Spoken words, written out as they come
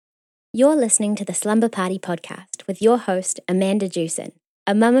You're listening to the Slumber Party podcast with your host, Amanda Jewson,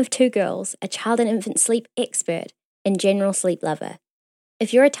 a mum of 2 girls, a child and infant sleep expert, and general sleep lover.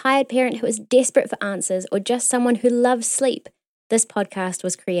 If you're a tired parent who is desperate for answers or just someone who loves sleep, this podcast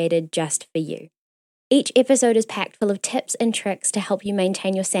was created just for you. Each episode is packed full of tips and tricks to help you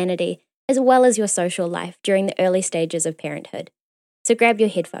maintain your sanity as well as your social life during the early stages of parenthood. So grab your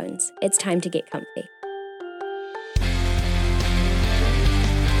headphones. It's time to get comfy.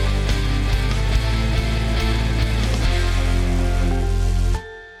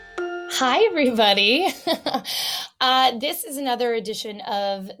 Hi, everybody. This is another edition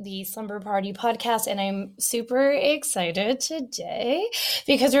of the Slumber Party podcast, and I'm super excited today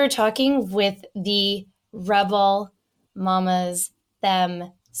because we're talking with the rebel mamas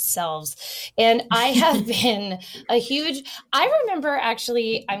themselves. And I have been I remember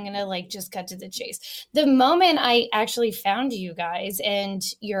actually, I'm going to just cut to the chase. The moment I actually found you guys and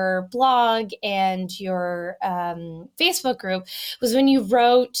your blog and your Facebook group was when you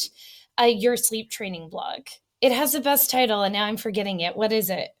wrote your sleep training blog. It has the best title, and now I'm forgetting it. What is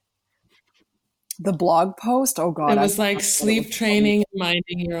it? The blog post? Oh, God. It was sleep training and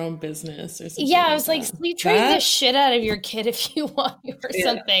minding your own business or something. Yeah, I was like, sleep train the shit out of your kid if you want or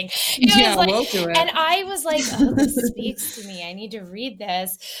something. We'll do it. And I was like, oh, this speaks to me. I need to read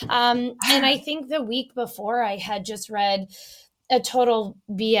this. And I think the week before I had just read a total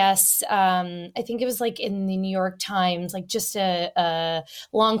BS. I think it was in the New York Times, just a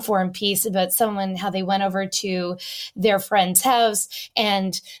long form piece about someone, how they went over to their friend's house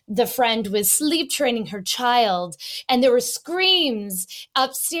and the friend was sleep training her child. And there were screams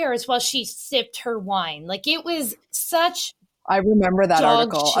upstairs while she sipped her wine. It was such I remember that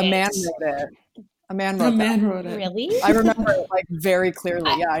article. Shit. A man wrote it. A man wrote it. Really? I remember it very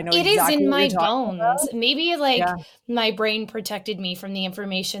clearly. Yeah, I know it exactly is in my bones. About. Maybe my brain protected me from the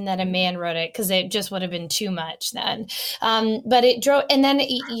information that a man wrote it because it just would have been too much then. But it drove, and then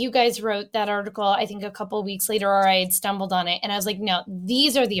you guys wrote that article, I think a couple of weeks later, or I had stumbled on it and I was like, no,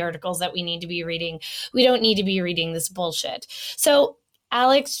 these are the articles that we need to be reading. We don't need to be reading this bullshit. So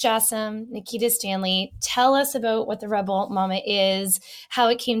Alex Jassim, Nikita Stanley, tell us about what the Rebel Mama is, how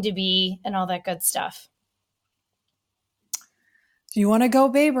it came to be, and all that good stuff. Do you want to go,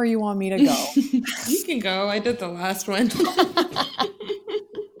 babe, or you want me to go? You can go. I did the last one.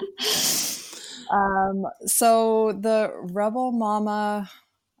 So the Rebel Mama,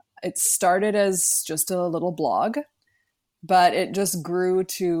 it started as just a little blog, but it just grew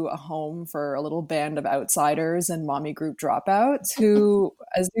to a home for a little band of outsiders and mommy group dropouts who,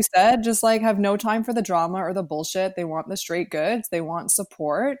 as you said, just have no time for the drama or the bullshit. They want the straight goods. They want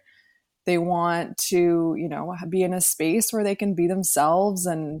support. They want to, be in a space where they can be themselves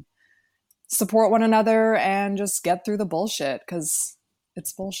and support one another and just get through the bullshit because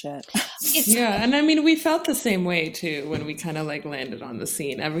it's bullshit. Yeah. And I mean, we felt the same way too when we kind of landed on the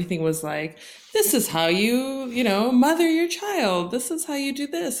scene. Everything was this is how you, mother your child. This is how you do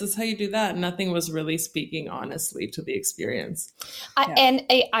this. This is how you do that. Nothing was really speaking honestly to the experience.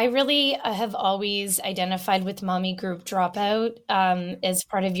 I really have always identified with mommy group dropout as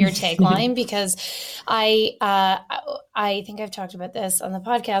part of your tagline because I think I've talked about this on the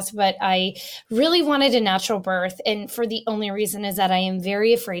podcast, but I really wanted a natural birth. And for the only reason is that I am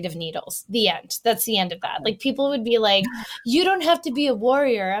very afraid of needles. The end. That's the end of that. People would be like, you don't have to be a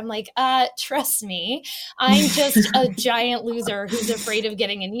warrior. I'm like, trust me. I'm just a giant loser who's afraid of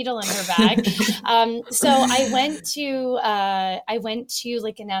getting a needle in her back. So I went to a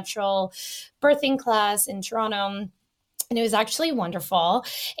natural birthing class in Toronto. And it was actually wonderful.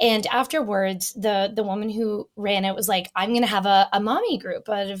 And afterwards, the woman who ran it was like, I'm going to have a mommy group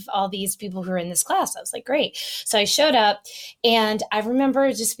out of all these people who are in this class. I was like, great. So I showed up and I remember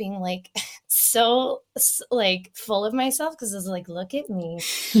just being so full of myself because I was like, look at me.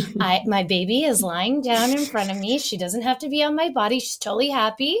 My baby is lying down in front of me. She doesn't have to be on my body. She's totally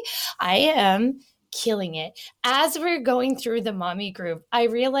happy. I am killing it. As we're going through the mommy group, I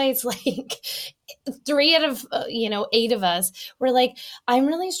realized 3 out of 8 of us were I'm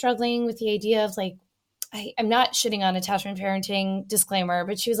really struggling with the idea of I'm not shitting on attachment parenting, disclaimer,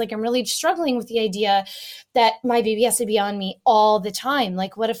 but she was I'm really struggling with the idea that my baby has to be on me all the time.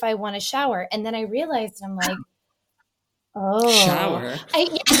 What if I want to shower? And then I realized I'm shower.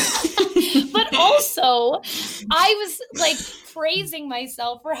 But also I was praising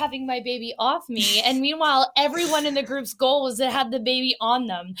myself for having my baby off me. And meanwhile, everyone in the group's goal was to have the baby on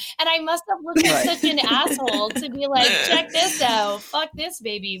them. And I must have looked like such an asshole to be check this out. Fuck this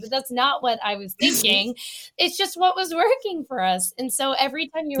baby. But that's not what I was thinking. It's just what was working for us. And so every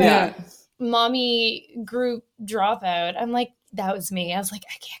time you were at mommy group dropout, I'm that was me. I was I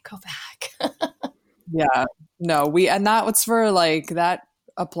can't go back. Yeah. No, and that was for like, that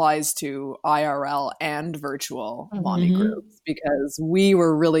applies to IRL and virtual mommy groups, because we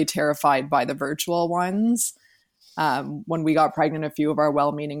were really terrified by the virtual ones. When we got pregnant, a few of our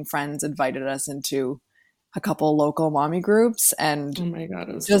well-meaning friends invited us into a couple local mommy groups, and Oh my God,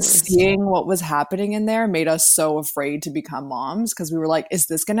 it was just seeing what was happening in there made us so afraid to become moms, because we were like, is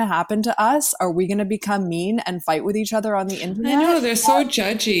this going to happen to us? Are we going to become mean and fight with each other on the internet? I know, they're so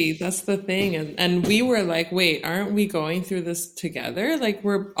judgy. That's the thing. And we were like, wait, aren't we going through this together? Like,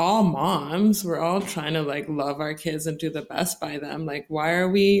 we're all moms. We're all trying to like love our kids and do the best by them. Like, why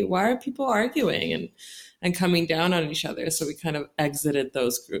are people arguing and coming down on each other? So we kind of exited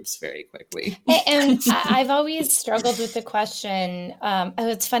those groups very quickly. And I've always struggled with the question.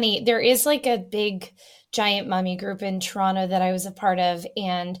 It's funny. There is like a big giant mommy group in Toronto that I was a part of.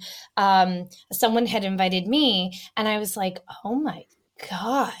 And someone had invited me and I was like, oh my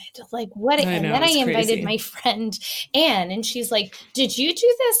God, like what? And then I invited my friend Anne, and she's like, did you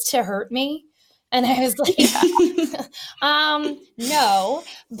do this to hurt me? And I was like, no,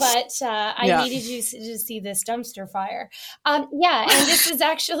 but I needed you to see this dumpster fire. And this is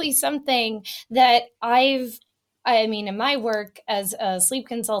actually something that in my work as a sleep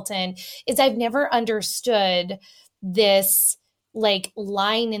consultant, is I've never understood this like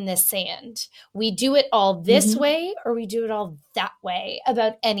line in the sand. We do it all this way, or we do it all that way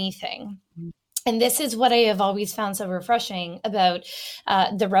about anything. And this is what I have always found so refreshing about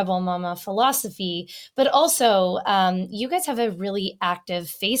the Rebel Mama philosophy. But also, you guys have a really active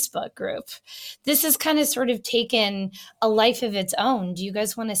Facebook group. This has kind of sort of taken a life of its own. Do you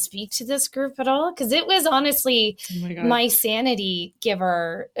guys want to speak to this group at all? Because it was honestly my sanity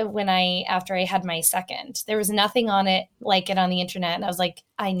giver after I had my second. There was nothing on it like it on the internet. And I was like,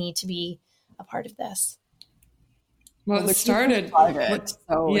 I need to be a part of this. Well, it started private,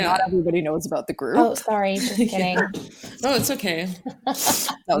 so not everybody knows about the group. Oh, sorry, just kidding. Oh, it's okay.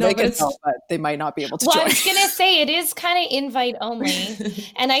 They can tell, but they might not be able to join. I was gonna say it is kind of invite only,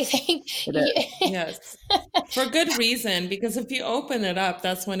 and I think yes, for good reason. Because if you open it up,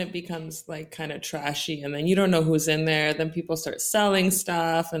 that's when it becomes like kind of trashy, and then you don't know who's in there. Then people start selling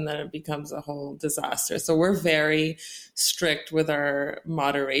stuff, and then it becomes a whole disaster. So we're very strict with our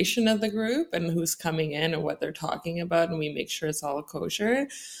moderation of the group and who's coming in and what they're talking about, and we make sure it's all kosher.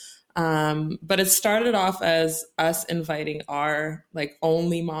 But it started off as us inviting our like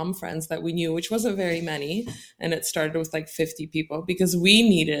only mom friends that we knew, which wasn't very many, and it started with like 50 people because we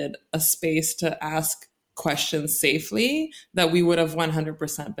needed a space to ask questions safely that we would have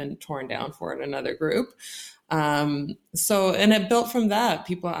 100% been torn down for in another group. And it built from that.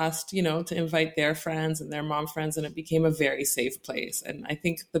 People asked, to invite their friends and their mom friends, and it became a very safe place. And I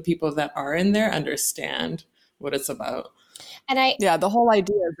think the people that are in there understand what it's about. And the whole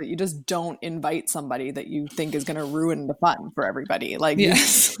idea is that you just don't invite somebody that you think is going to ruin the fun for everybody. Like,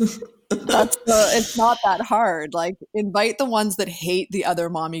 yes, it's not that hard. Like, invite the ones that hate the other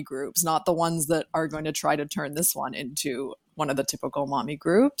mommy groups, not the ones that are going to try to turn this one into one of the typical mommy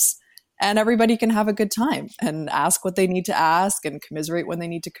groups. And everybody can have a good time and ask what they need to ask and commiserate when they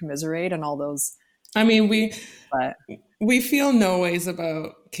need to commiserate and all those. I mean, we feel no ways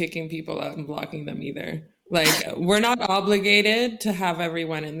about kicking people out and blocking them either. Like, we're not obligated to have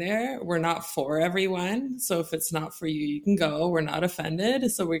everyone in there. We're not for everyone. So if it's not for you, you can go. We're not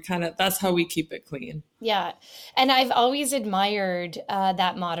offended. So that's how we keep it clean. Yeah. And I've always admired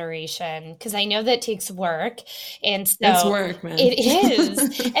that moderation because I know that takes work. And so it's work, man. It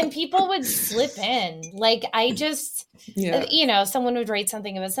is. And people would slip in. Like, someone would write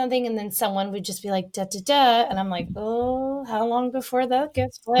something about something and then someone would just be like, da, da, da. And I'm like, oh, how long before that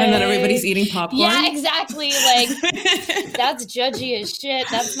gets played? And then everybody's eating popcorn. Yeah, exactly. Like, that's judgy as shit.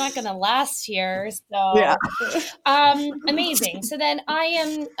 That's not going to last here. So, amazing. So then I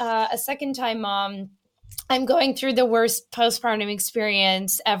am a second-time mom. I'm going through the worst postpartum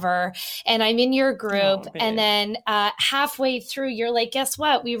experience ever. And I'm in your group. And then halfway through, you're like, guess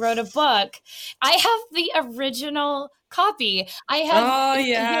what? We wrote a book. I have the original copy. I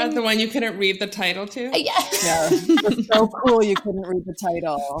have. The one you couldn't read the title to? Yeah. It's so cool you couldn't read the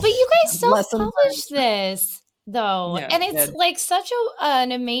title. But you guys self-published this, though. Yeah, and it's like such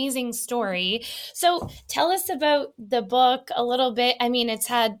an amazing story. So tell us about the book a little bit. I mean, it's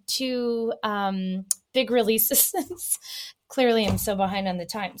had 2 big releases since. Clearly, I'm so behind on the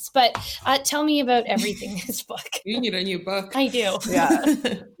times. But tell me about everything in this book. You need a new book. I do. Yeah.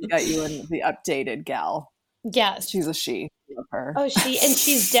 We got you in the updated gal. Yes. She's a she. I love her. Oh,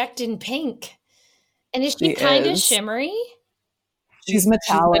 she's decked in pink. And is she kind of shimmery? She's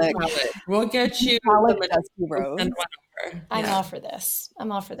metallic. We'll get you metallic dusty rose. I'm all for this.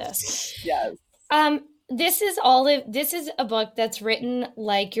 Yes. This is this is a book that's written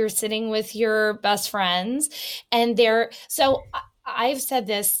like you're sitting with your best friends, and I've said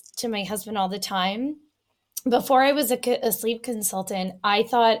this to my husband all the time. Before I was a sleep consultant, I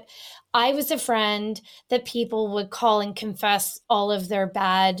thought I was a friend that people would call and confess all of their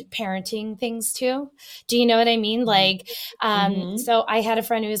bad parenting things to. Do you know what I mean? Like, so I had a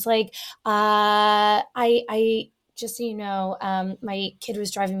friend who was like, I just so you know, my kid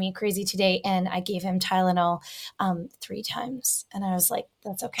was driving me crazy today, and I gave him Tylenol 3 times, and I was like,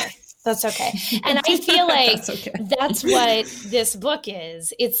 that's okay. That's okay. And I feel like that's what this book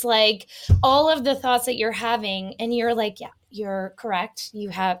is. It's like all of the thoughts that you're having, and you're like, yeah, you're correct.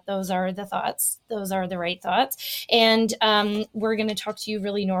 Those are the thoughts. Those are the right thoughts. And we're going to talk to you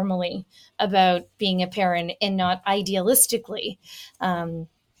really normally about being a parent and not idealistically,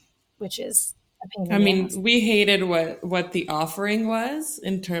 which is a pain in the I mean, ass. we hated what the offering was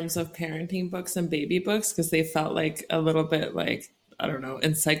in terms of parenting books and baby books, because they felt like a little bit like, I don't know,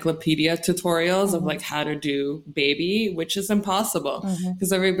 encyclopedia tutorials of like how to do baby, which is impossible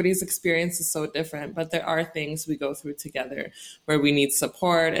because everybody's experience is so different. But there are things we go through together where we need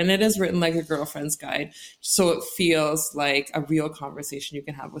support. And it is written like a girlfriend's guide. So it feels like a real conversation you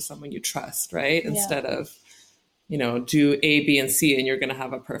can have with someone you trust, right? Instead of, you know, do A, B, and C, and you're going to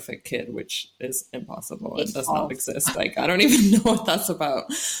have a perfect kid, which is impossible. It does not exist. Like, I don't even know what that's about.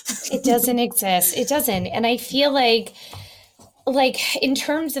 It doesn't exist. It doesn't. And I feel like in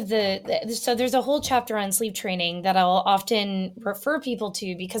terms of so there's a whole chapter on sleep training that I'll often refer people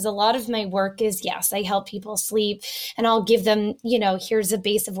to, because a lot of my work is, yes, I help people sleep, and I'll give them, you know, here's a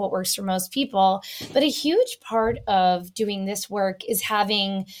base of what works for most people. But a huge part of doing this work is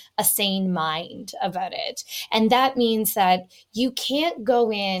having a sane mind about it. And that means that you can't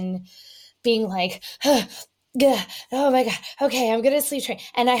go in being like, oh my God, okay, I'm going to sleep train,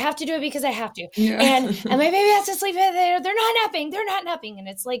 and I have to do it because I have to. And my baby has to sleep. They're not napping. And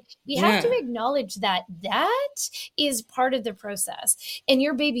it's like, we have to acknowledge that is part of the process, and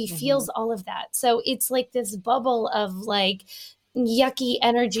your baby feels all of that. So it's like this bubble of like yucky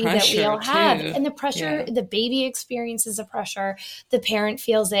energy pressure that we all have. Too. And the pressure, the baby experiences a pressure, the parent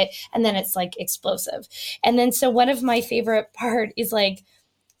feels it, and then it's like explosive. And then, so one of my favorite part is like,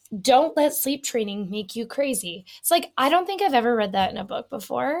 don't let sleep training make you crazy. It's like, I don't think I've ever read that in a book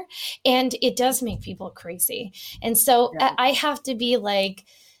before. And it does make people crazy. And so I have to be like,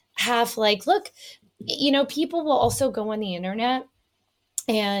 look, you know, people will also go on the internet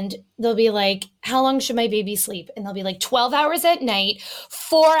and they'll be like, how long should my baby sleep? And they'll be like 12 hours at night,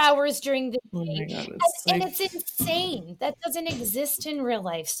 4 hours during the day. Oh God, and it's insane. That doesn't exist in real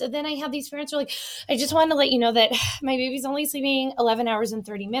life. So then I have these parents who are like, I just want to let you know that my baby's only sleeping 11 hours and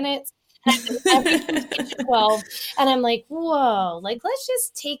 30 minutes. And 12. And I'm like, whoa, like, let's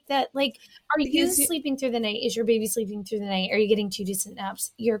just take that. Like, are you sleeping through the night? Is your baby sleeping through the night? Are you getting 2 decent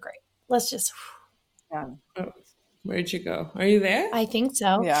naps? You're great. Let's just. Where'd you go? Are you there? I think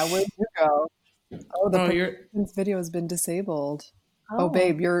so. Yeah, where'd you go? Oh, the video has been disabled. Oh,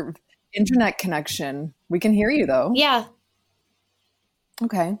 babe, your internet connection. We can hear you, though. Yeah.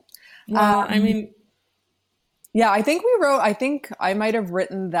 Okay. Well, I mean... Yeah, I think I might have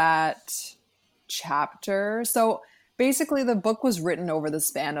written that chapter. So basically the book was written over the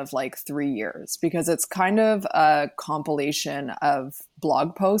span of like 3 years, because it's kind of a compilation of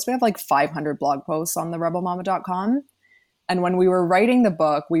blog posts. We have like 500 blog posts on the rebelmama.com. And when we were writing the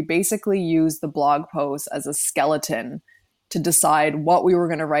book, we basically used the blog posts as a skeleton to decide what we were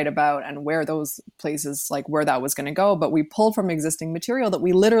going to write about and where those places, like where that was going to go. But we pulled from existing material that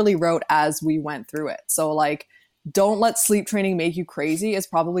we literally wrote as we went through it. So like, don't let sleep training make you crazy is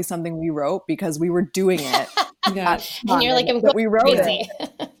probably something we wrote because we were doing it. And you're like, we wrote crazy.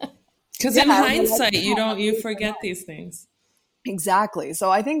 Because in hindsight, you forget these things. Exactly. So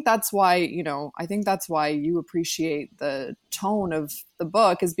I think that's why, you appreciate the tone of the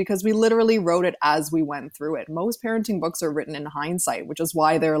book, is because we literally wrote it as we went through it. Most parenting books are written in hindsight, which is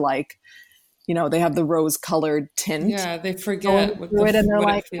why they're like, they have the rose-colored tint. Yeah, they forget what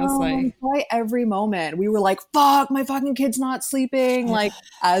it feels like. Enjoy every moment. We were like, fuck, my fucking kid's not sleeping, like,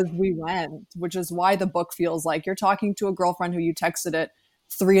 as we went, which is why the book feels like you're talking to a girlfriend who you texted at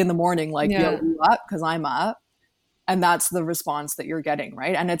 3 a.m, like, yo, you up? Because I'm up. And that's the response that you're getting,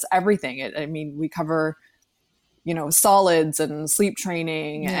 right? And it's everything. We cover, solids and sleep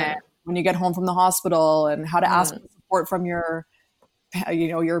training and when you get home from the hospital and how to ask for support from your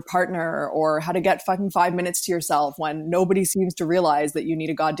partner, or how to get fucking 5 minutes to yourself when nobody seems to realize that you need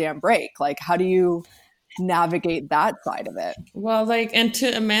a goddamn break. Like, how do you navigate that side of it. Well, like, and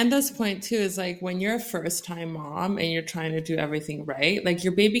to Amanda's point too, is like when you're a first time mom and you're trying to do everything right, like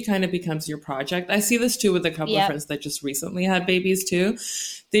your baby kind of becomes your project. I see this too with a couple of friends that just recently had babies too.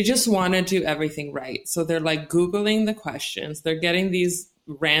 They just want to do everything right. So they're like Googling the questions. They're getting these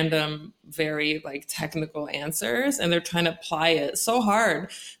random, very like technical answers, and they're trying to apply it so hard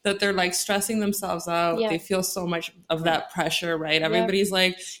that they're like stressing themselves out. They feel so much of that pressure, right? Everybody's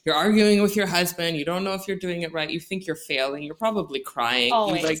like, you're arguing with your husband, you don't know if you're doing it right, you think you're failing, you're probably crying,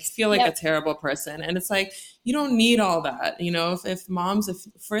 you like feel like a terrible person. And it's like, you don't need all that. You know, if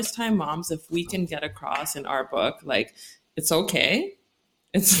first time moms, if we can get across in our book, like, it's okay,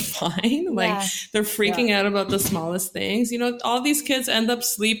 it's fine. Like they're freaking out about the smallest things. You know, all these kids end up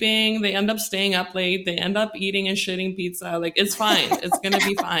sleeping. They end up staying up late. They end up eating and shitting pizza. Like, it's fine. It's going to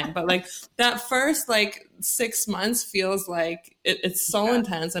be fine. But like that first like 6 months feels like it's so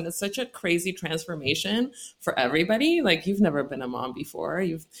intense, and it's such a crazy transformation for everybody. Like, you've never been a mom before.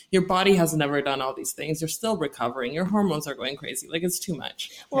 Your body has never done all these things. You're still recovering. Your hormones are going crazy. Like, it's too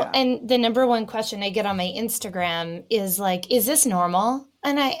much. Well, and the number one question I get on my Instagram is like, is this normal?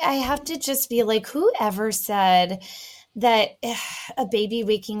 And I have to just be like, whoever said that a baby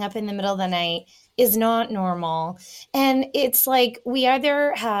waking up in the middle of the night is not normal? And it's like, we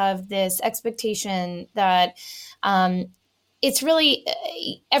either have this expectation that it's really,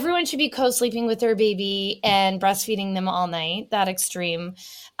 everyone should be co-sleeping with their baby and breastfeeding them all night, that extreme.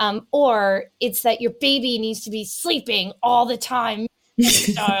 Or it's that your baby needs to be sleeping all the time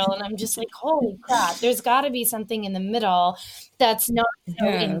style. And I'm just like, holy crap, there's got to be something in the middle that's not so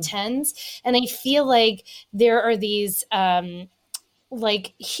intense. And I feel like there are these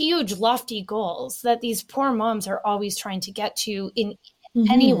like huge lofty goals that these poor moms are always trying to get to in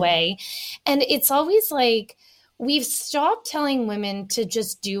any way. And it's always like, we've stopped telling women to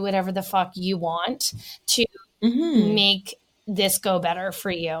just do whatever the fuck you want to make this go better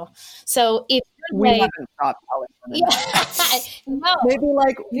for you. So if we haven't stopped telling women no. maybe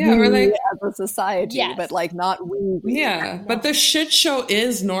like we're like, as a society, but like not we. But the shit show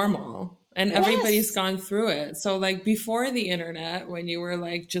is normal. And everybody's gone through it. So like before the internet, when you were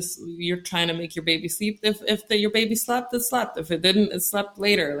like, you're trying to make your baby sleep. If your baby slept, it slept. If it didn't, it slept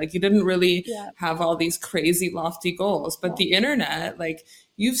later. Like, you didn't really have all these crazy lofty goals. But the internet, like,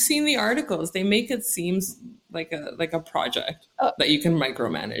 you've seen the articles, they make it seem like a project that you can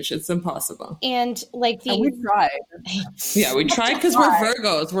micromanage. It's impossible. And like we tried. Yeah, we tried because we're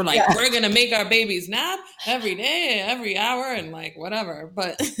Virgos. We're like, we're going to make our babies nap every day, every hour, and like whatever.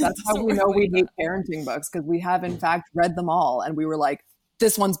 But that's how we know we need parenting books, because we have in fact read them all, and we were like,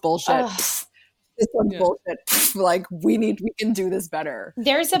 this one's bullshit. This one's bullshit. Like, we can do this better.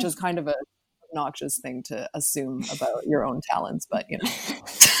 Which is kind of a obnoxious thing to assume about your own talents, but you know.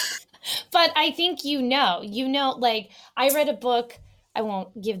 But I think you know, like, I read a book, I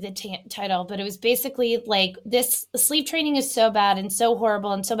won't give the title, but it was basically like, this sleep training is so bad and so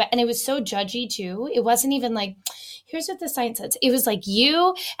horrible and so bad. And it was so judgy too. It wasn't even like, here's what the science says. It was like,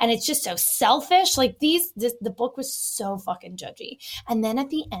 and it's just so selfish. Like the book was so fucking judgy. And then at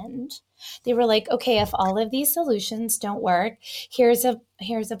the end, they were like, okay, if all of these solutions don't work, here's a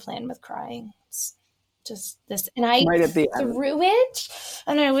plan with crying. Just this, and I threw it,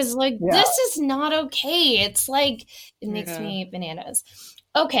 and I was like, this is not okay. It's like, it makes me bananas.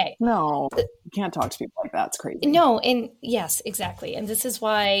 Okay. No, you can't talk to people like that. It's crazy. No, and yes, exactly. And this is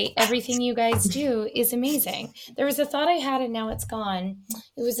why everything you guys do is amazing. There was a thought I had, and now it's gone.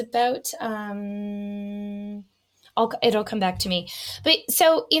 It was about, it'll come back to me. But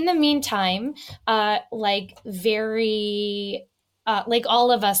so in the meantime, like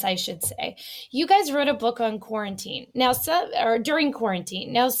all of us, I should say, you guys wrote a book on quarantine. Now, during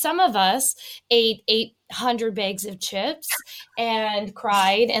quarantine. Now, some of us ate 800 bags of chips and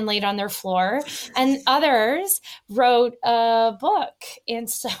cried and laid on their floor, and others wrote a book. And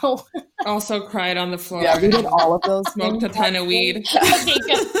so also cried on the floor. Yeah, we did all of those. Smoked a ton of weed. Okay,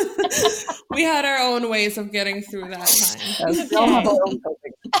 good. We had our own ways of getting through that time.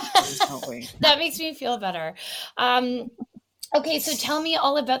 That makes me feel better. Okay, so tell me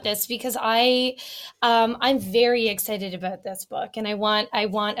all about this, because I'm very excited about this book, and I want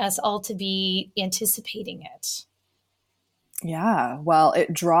us all to be anticipating it. Yeah, well,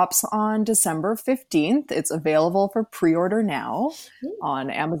 it drops on December 15th. It's available for pre-order now on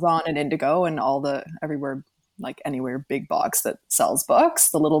Amazon and Indigo and everywhere, like anywhere big box that sells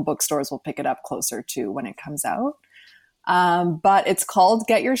books. The little bookstores will pick it up closer to when it comes out. But it's called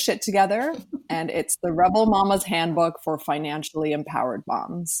Get Your Shit Together, and it's the Rebel Mama's Handbook for Financially Empowered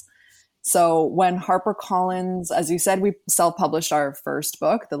Moms. So when HarperCollins, as you said, we self-published our first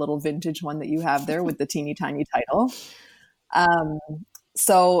book, the little vintage one that you have there with the teeny tiny title.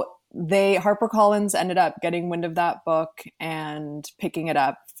 So HarperCollins ended up getting wind of that book and picking it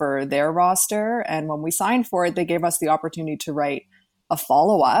up for their roster. And when we signed for it, they gave us the opportunity to write a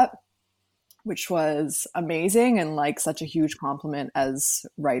follow-up, which was amazing and like such a huge compliment as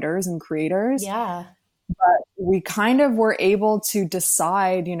writers and creators. Yeah. But we kind of were able to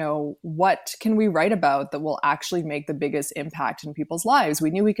decide, what can we write about that will actually make the biggest impact in people's lives? We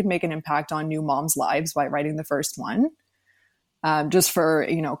knew we could make an impact on new moms' lives by writing the first one, just for,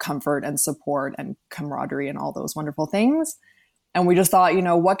 comfort and support and camaraderie and all those wonderful things. And we just thought,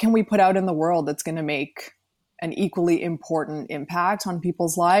 what can we put out in the world that's going to make an equally important impact on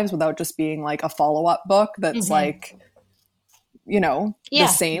people's lives without just being like a follow-up book that's like, the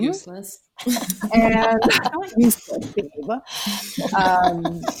same. Useless. And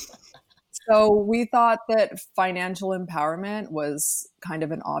so we thought that financial empowerment was kind of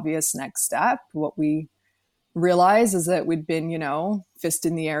an obvious next step. What we realized is that we'd been, fist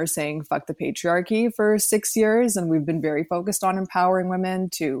in the air saying fuck the patriarchy for 6 years, and we've been very focused on empowering women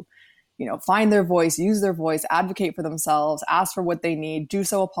to find their voice, use their voice, advocate for themselves, ask for what they need, do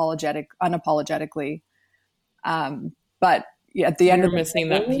so unapologetically. But at the end of the day, missing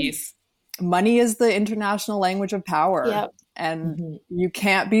that piece. Money is the international language of power. Yep. And you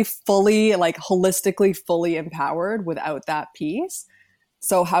can't be holistically fully empowered without that piece.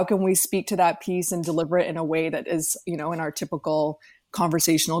 So how can we speak to that piece and deliver it in a way that is, in our typical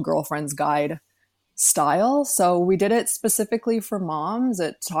conversational girlfriend's guide style? So we did it specifically for moms.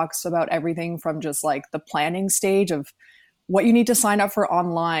 It talks about everything from just like the planning stage of what you need to sign up for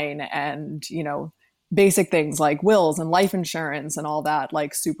online and, basic things like wills and life insurance and all that,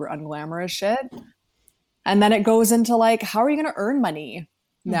 like super unglamorous shit. And then it goes into like, how are you going to earn money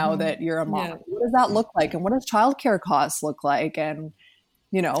now that you're a mom? Yeah. What does that look like? And what does childcare costs look like? And,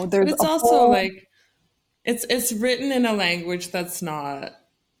 there's but it's also like, it's written in a language that's not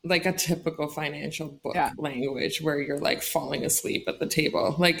like a typical financial book language where you're like falling asleep at the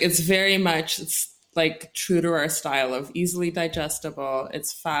table. Like it's very much, it's like true to our style of easily digestible.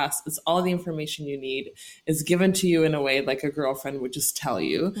 It's fast. It's all the information you need is given to you in a way like a girlfriend would just tell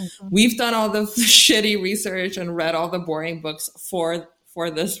you. We've done all the shitty research and read all the boring books for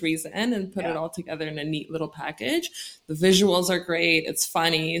this reason and put it all together in a neat little package. The visuals are great. It's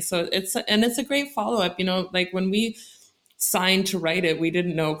funny. So it's a great follow-up. Like when we signed to write it, we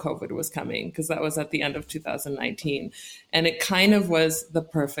didn't know COVID was coming because that was at the end of 2019. And it kind of was the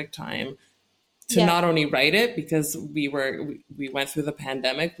perfect time to not only write it because we went through the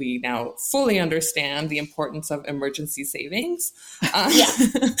pandemic. We now fully understand the importance of emergency savings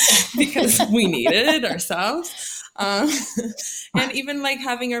because we needed it ourselves. And even like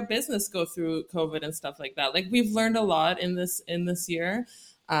having our business go through COVID and stuff like that. Like we've learned a lot in this year.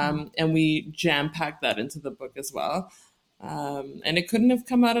 And we jam-packed that into the book as well. And it couldn't have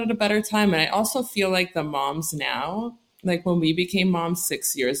come out at a better time. And I also feel like the moms now, like when we became moms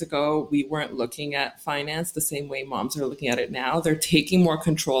 6 years ago, we weren't looking at finance the same way moms are looking at it now. They're taking more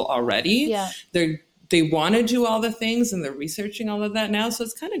control already. Yeah. They want to do all the things and they're researching all of that now. So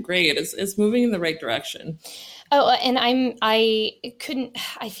it's kind of great. It's moving in the right direction. Oh, and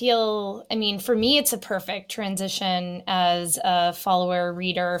for me, it's a perfect transition as a follower,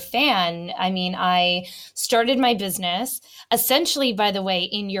 reader, fan. I mean, I started my business essentially, by the way,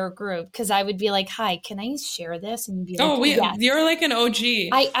 in your group, because I would be like, hi, can I share this? And you'd be like, yes. You're like an OG.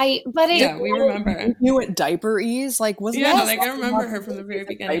 We remember. You at Diaper Ease, like, wasn't that? Like, I remember her from the very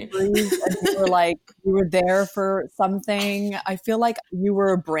beginning. And you were there for something. I feel like you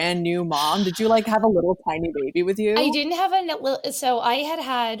were a brand new mom. Did you like have a little tiny baby with you? I didn't have so I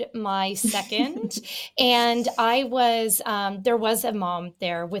had my second and I was, there was a mom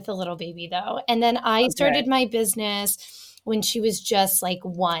there with a little baby though. And then I started my business when she was just like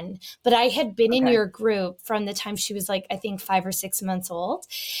 1, but I had been in your group from the time she was like, I think 5 or 6 months old.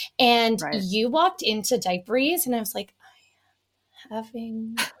 And you walked into Diaper Ease and I was like, I am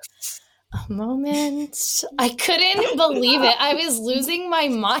having a moment. I couldn't believe it. I was losing my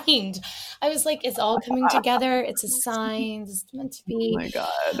mind. I was like, it's all coming together. It's a sign. It's meant to be. Oh my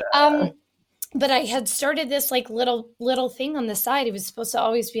God. But I had started this like little thing on the side. It was supposed to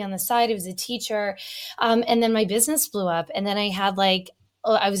always be on the side. It was a teacher. And then my business blew up. And then I had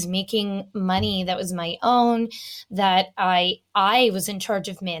I was making money that was my own, that I I was in charge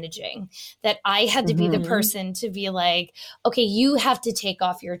of managing, that I had to be the person to be like, okay, you have to take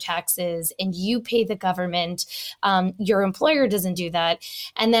off your taxes and you pay the government. Your employer doesn't do that.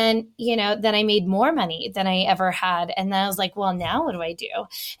 And then, then I made more money than I ever had. And then I was like, well, now what do I do?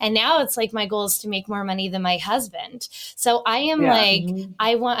 And now it's like my goal is to make more money than my husband. So I am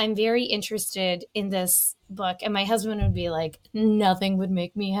I'm very interested in this book. And my husband would be like, nothing would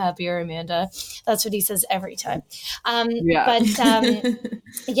make me happier, Amanda. That's what he says every time. So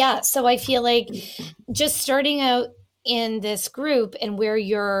I feel like just starting out in this group and where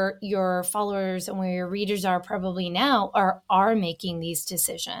your followers and where your readers are probably now are making these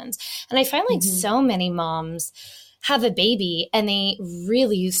decisions. And I find like so many moms have a baby and they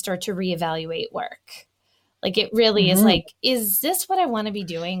really start to reevaluate work. Like it really is like, is this what I want to be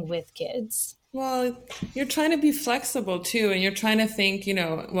doing with kids? Well, you're trying to be flexible too. And you're trying to think, you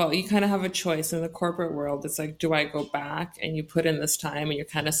kind of have a choice in the corporate world. It's like, do I go back and you put in this time and you're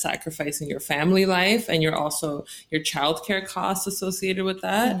kind of sacrificing your family life and you're also your childcare costs associated with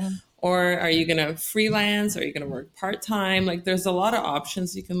that? Or are you going to freelance? Or are you going to work part-time? Like there's a lot of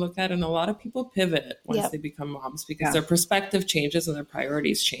options you can look at. And a lot of people pivot once they become moms because their perspective changes and their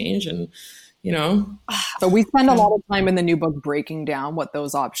priorities change. And So we spend a lot of time in the new book breaking down what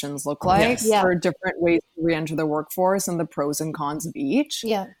those options look like for different ways to re-enter the workforce and the pros and cons of each.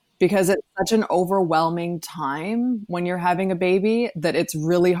 Yeah. Because it's such an overwhelming time when you're having a baby that it's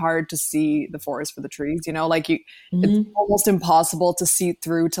really hard to see the forest for the trees, it's almost impossible to see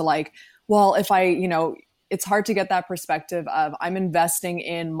through to like, well, if I, it's hard to get that perspective of I'm investing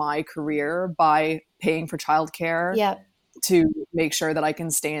in my career by paying for childcare. Yeah. To make sure that I can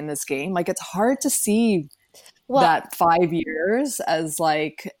stay in this game. Like it's hard to see that 5 years as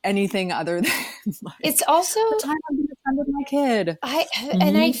like anything other than like, it's also the time I'm going to spend with my kid.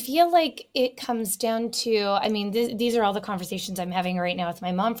 And I feel like it comes down to, these are all the conversations I'm having right now with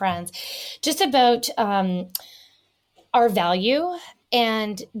my mom friends, just about our value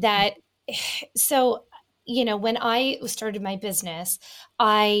and that. So, when I started my business,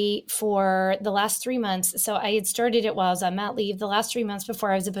 for the last 3 months, so I had started it while I was on mat leave. The last 3 months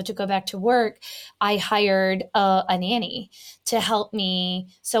before I was about to go back to work, I hired a nanny to help me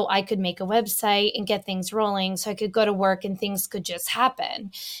so I could make a website and get things rolling so I could go to work and things could just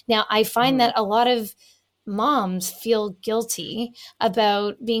happen. Now, I find that a lot of moms feel guilty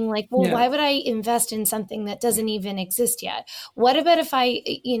about being like, well, why would I invest in something that doesn't even exist yet? What about if I,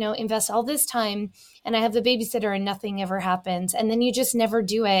 invest all this time and I have the babysitter and nothing ever happens? And then you just never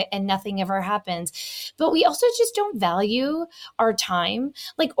do it and nothing ever happens. But we also just don't value our time.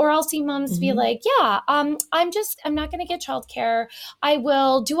 Like, or I'll see moms be like, I'm not going to get childcare. I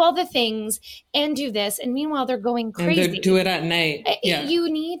will do all the things and do this. And meanwhile, they're going crazy. And they do it at night.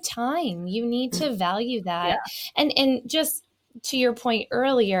 You need time. You need to value that. And just to your point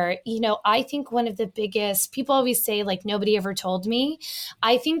earlier, I think one of the biggest, people always say like, nobody ever told me.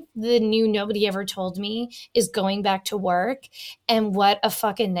 I think the new nobody ever told me is going back to work and what a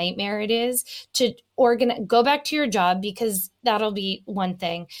fucking nightmare it is to go back to your job, because that'll be one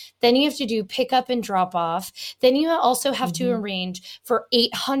thing. Then you have to do pick up and drop off. Then you also have to arrange for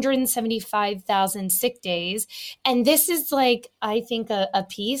 875,000 sick days. And this is like, I think a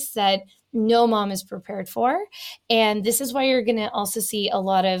piece that no mom is prepared for. And this is why you're going to also see a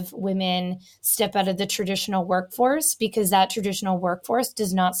lot of women step out of the traditional workforce, because that traditional workforce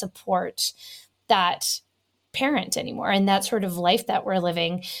does not support that parent anymore and that sort of life that we're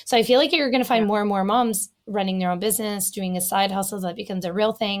living. So I feel like you're going to find more and more moms running their own business, doing a side hustle that becomes a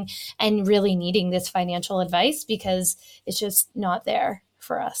real thing, and really needing this financial advice because it's just not there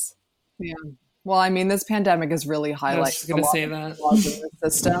for us. Yeah. Well, this pandemic has really highlighted the flaws in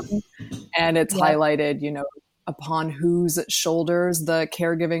the system, and it's highlighted, upon whose shoulders the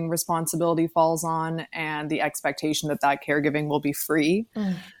caregiving responsibility falls on, and the expectation that caregiving will be free.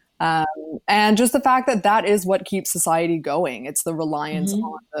 And just the fact that is what keeps society going. It's the reliance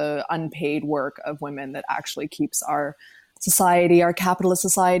on the unpaid work of women that actually keeps our society, our capitalist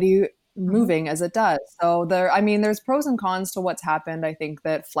society, moving as it does. So there's pros and cons to what's happened. I think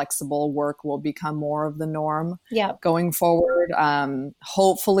that flexible work will become more of the norm going forward.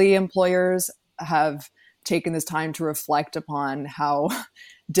 Hopefully employers have taken this time to reflect upon how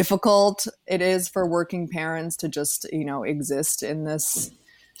difficult it is for working parents to just, exist in this.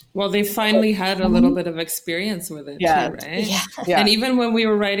 Well, they finally had a little bit of experience with it too, right? Yeah. And even when we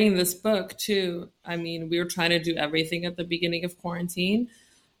were writing this book too, we were trying to do everything at the beginning of quarantine.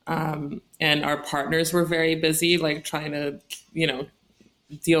 And our partners were very busy, like trying to,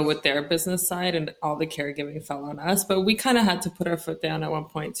 deal with their business side, and all the caregiving fell on us. But we kind of had to put our foot down at one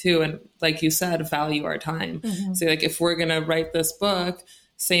point too. And like you said, value our time. So like, if we're going to write this book,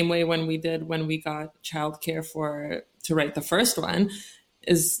 same way when we got childcare to write the first one,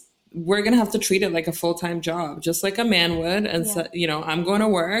 is we're going to have to treat it like a full-time job, just like a man would. And so, you know, I'm going to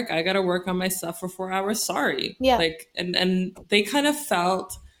work, I got to work on my stuff for 4 hours. Sorry. Yeah. Like, and they kind of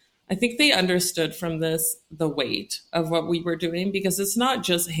felt, I think they understood from this, the weight of what we were doing, because it's not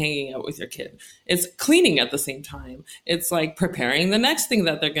just hanging out with your kid. It's cleaning at the same time. It's like preparing the next thing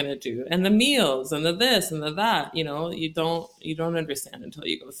that they're going to do, and the meals and the this and the that, you know, you don't understand until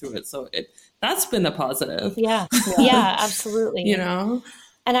you go through it. So that's been a positive. Yeah. Yeah, absolutely. You know?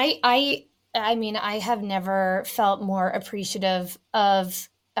 And I mean, I have never felt more appreciative of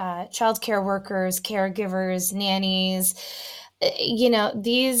childcare workers, caregivers, nannies. You know,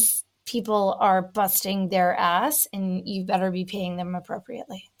 these people are busting their ass, and you better be paying them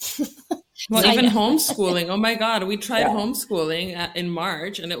appropriately. Well, even homeschooling. Oh my God. We tried homeschooling in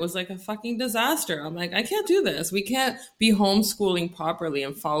March, and it was like a fucking disaster. I'm like, I can't do this. We can't be homeschooling properly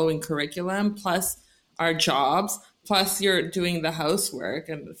and following curriculum, plus our jobs, plus you're doing the housework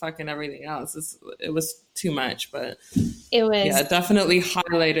and fucking everything else. It was too much, but it definitely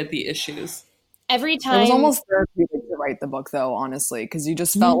highlighted the issues. Every time. It was almost therapeutic to write the book, though, honestly, because you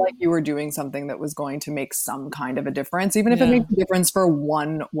just felt like you were doing something that was going to make some kind of a difference, even if it makes a difference for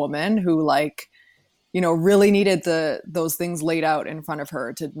one woman who, like, you know, really needed those things laid out in front of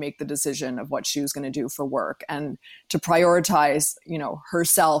her to make the decision of what she was going to do for work, and to prioritize, you know,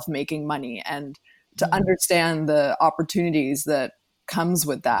 herself making money, and to understand the opportunities that comes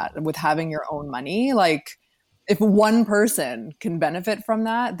with that, with having your own money. Like, if one person can benefit from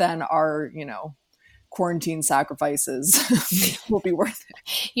that, then our, you know, quarantine sacrifices will be worth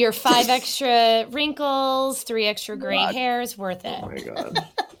it. Your 5 extra wrinkles, 3 extra gray hairs, worth it. Oh my God.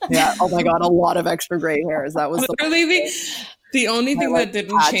 Yeah. Oh my God. A lot of extra gray hairs. That was literally the only thing that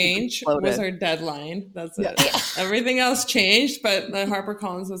didn't change was our deadline. That's it. Yeah. Everything else changed, but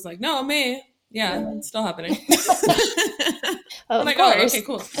HarperCollins was like, no, May. Yeah, it's still happening. Of like, course. Oh, okay,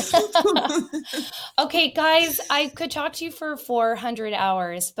 cool. Okay, guys, I could talk to you for 400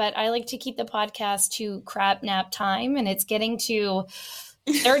 hours, but I like to keep the podcast to crap nap time, and it's getting to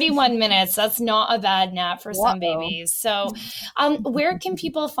 31 minutes. That's not a bad nap for some babies. So where can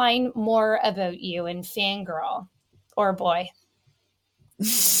people find more about you and Fangirl, or boy?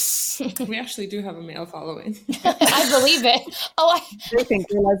 We actually do have a male following. I believe it. They think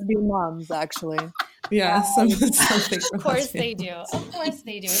we're lesbian moms, actually. Yeah, something. Of course they do. Of course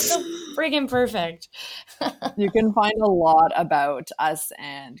they do. It's so friggin' perfect. You can find a lot about us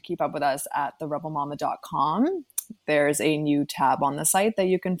and keep up with us at therebelmama.com. There's a new tab on the site that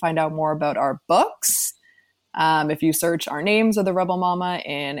you can find out more about our books. If you search our names or The Rebel Mama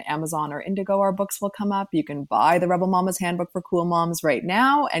in Amazon or Indigo, our books will come up. You can buy The Rebel Mama's Handbook for Cool Moms right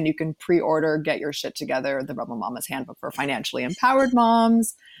now, and you can pre-order Get Your Shit Together, The Rebel Mama's Handbook for Financially Empowered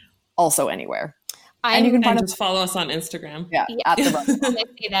Moms, also anywhere. And you can just follow us on Instagram. Yeah. At The Rebel Mama. I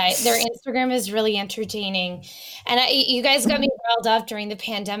see that. Their Instagram is really entertaining. And you guys got me riled up during the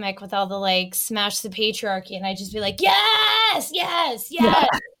pandemic with all the like smash the patriarchy. And I just be like, yes.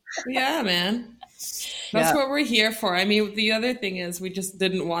 Yeah, man. That's what we're here for. I mean, the other thing is we just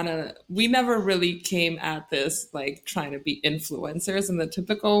didn't want to, we never really came at this like trying to be influencers in the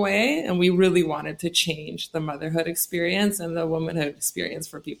typical way. And we really wanted to change the motherhood experience and the womanhood experience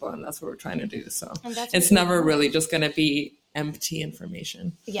for people. And that's what we're trying to do. So it's never really just going to be empty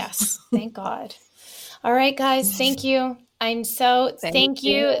information. Yes. Thank God. All right, guys. Thank you. I'm so, thank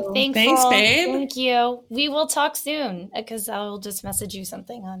you. Thankful. Thanks, babe. Thank you. We will talk soon because I'll just message you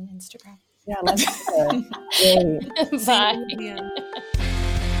something on Instagram. Yeah, let's do it. Bye.